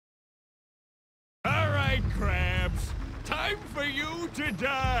time for you to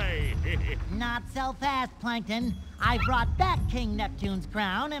die. Not so fast, Plankton. I brought back King Neptune's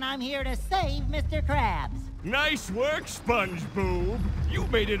crown, and I'm here to save Mr. Krabs. Nice work, SpongeBob. You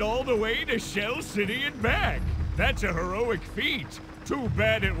made it all the way to Shell City and back. That's a heroic feat. Too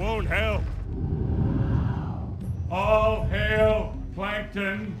bad it won't help. All hail,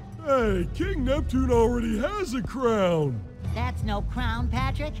 Plankton. Hey, King Neptune already has a crown. That's no crown,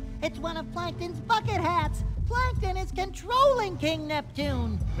 Patrick. It's one of Plankton's bucket hats. Plankton is controlling King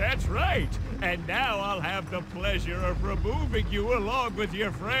Neptune. That's right. And now I'll have the pleasure of removing you along with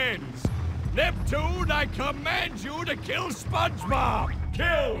your friends. Neptune, I command you to kill SpongeBob.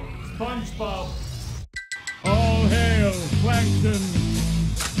 Kill SpongeBob. All hail, Plankton.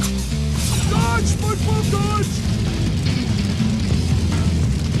 Dodge, SpongeBob, dodge!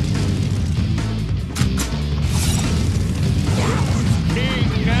 King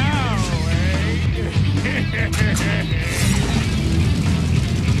now, eh?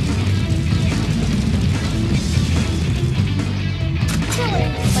 Silly,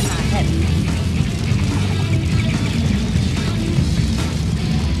 but not heavy.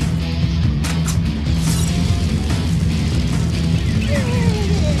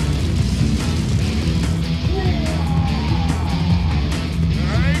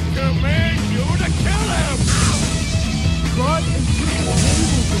 I command you to kill him! Cut and kick the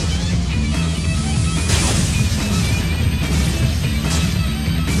table.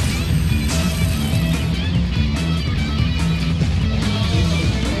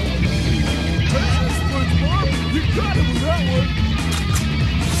 SpongeBob, you got him with that one.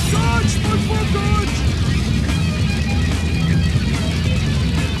 Dodge, SpongeBob, dodge!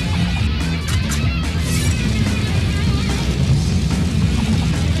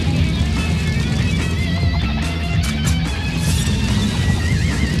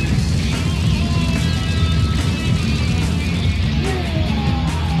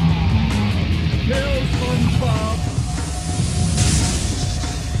 Kill SpongeBob!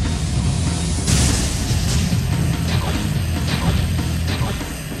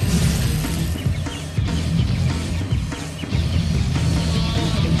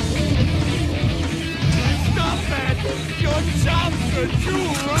 Stop that! Your chops are too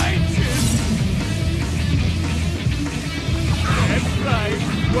righteous! That's right.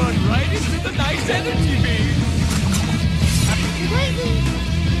 Run right into the nice energy beam. Crazy.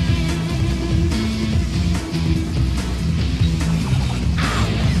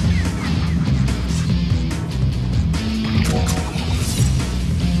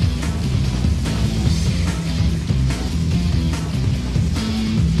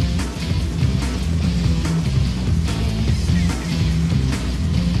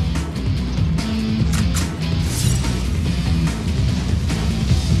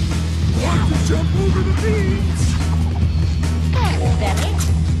 Want to jump over the beams? Thanks, Benny.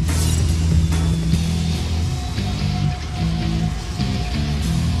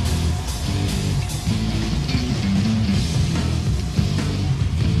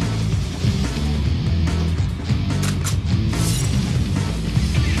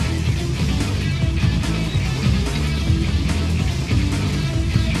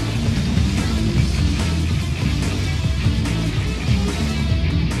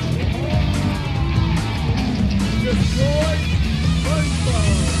 Destroy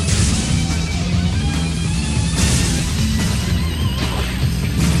SpongeBob!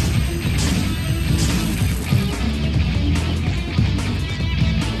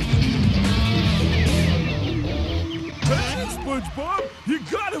 Hey, SpongeBob, you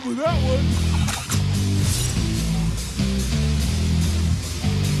got him with that one.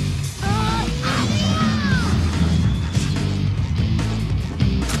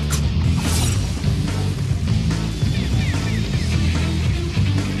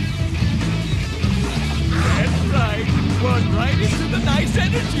 That's right. Run right into the nice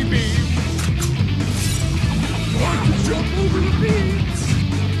energy beam. Want to jump over the beams?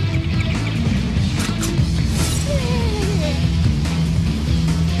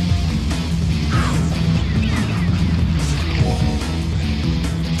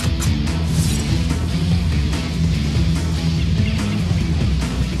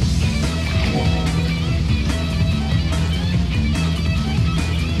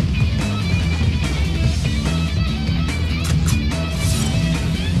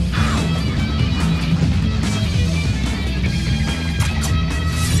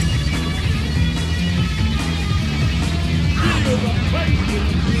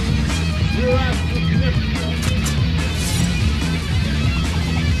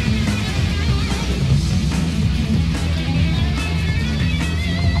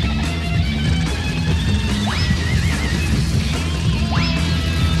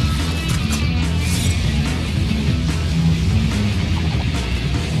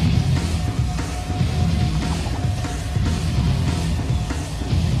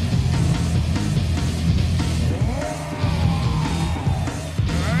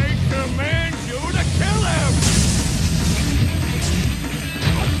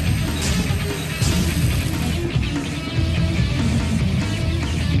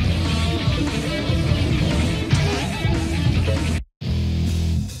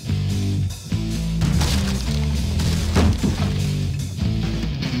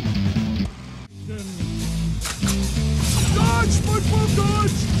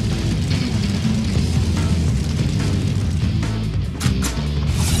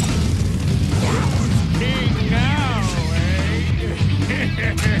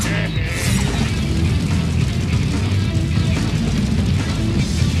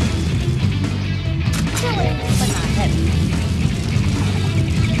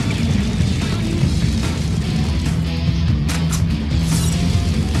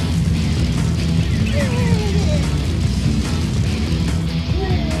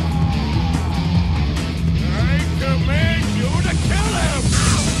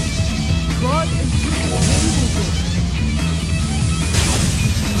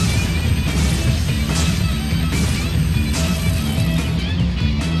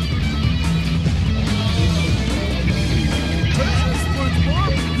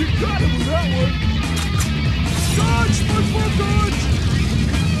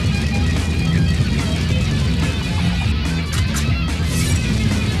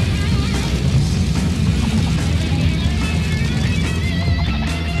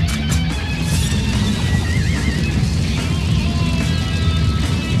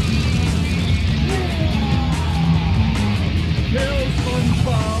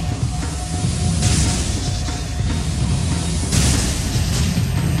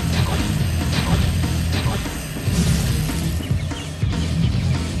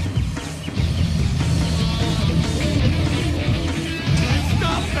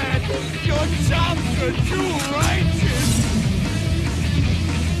 You're too righteous.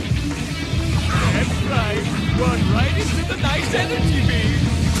 That's right. Run right into the nice energy beam.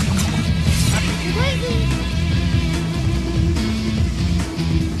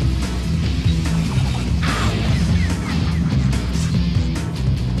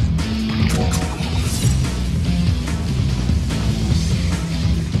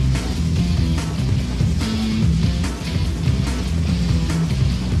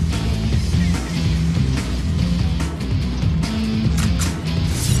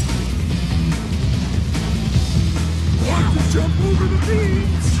 Jump over the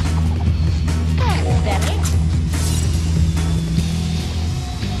beams! That's better.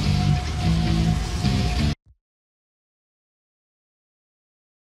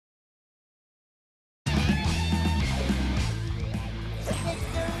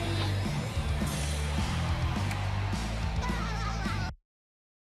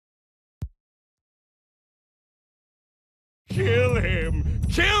 Kill him!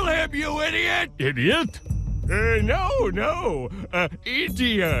 Kill him, you idiot! Idiot? No,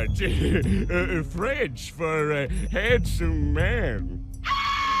 idiot. French for handsome man.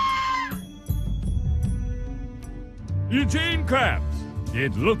 Eugene Krabs,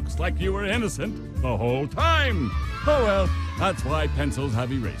 it looks like you were innocent the whole time. Oh well, that's why pencils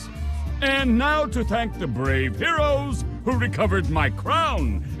have erasers. And now to thank the brave heroes who recovered my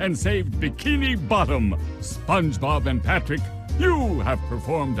crown and saved Bikini Bottom, SpongeBob and Patrick, you have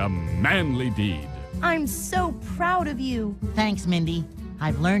performed a manly deed. I'm so proud of you. Thanks, Mindy.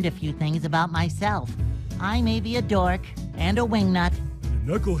 I've learned a few things about myself. I may be a dork and a wingnut. A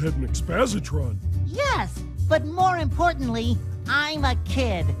knucklehead and expositron. Yes, but more importantly, I'm a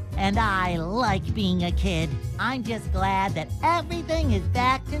kid, and I like being a kid. I'm just glad that everything is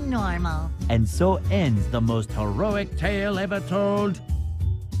back to normal. And so ends the most heroic tale ever told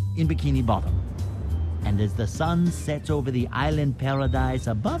in Bikini Bottom. And as the sun sets over the island paradise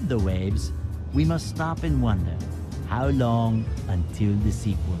above the waves, we must stop and wonder, how long until the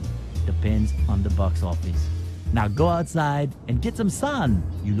sequel? Depends on the box office. Now go outside and get some sun.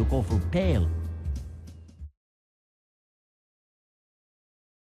 You look awful pale.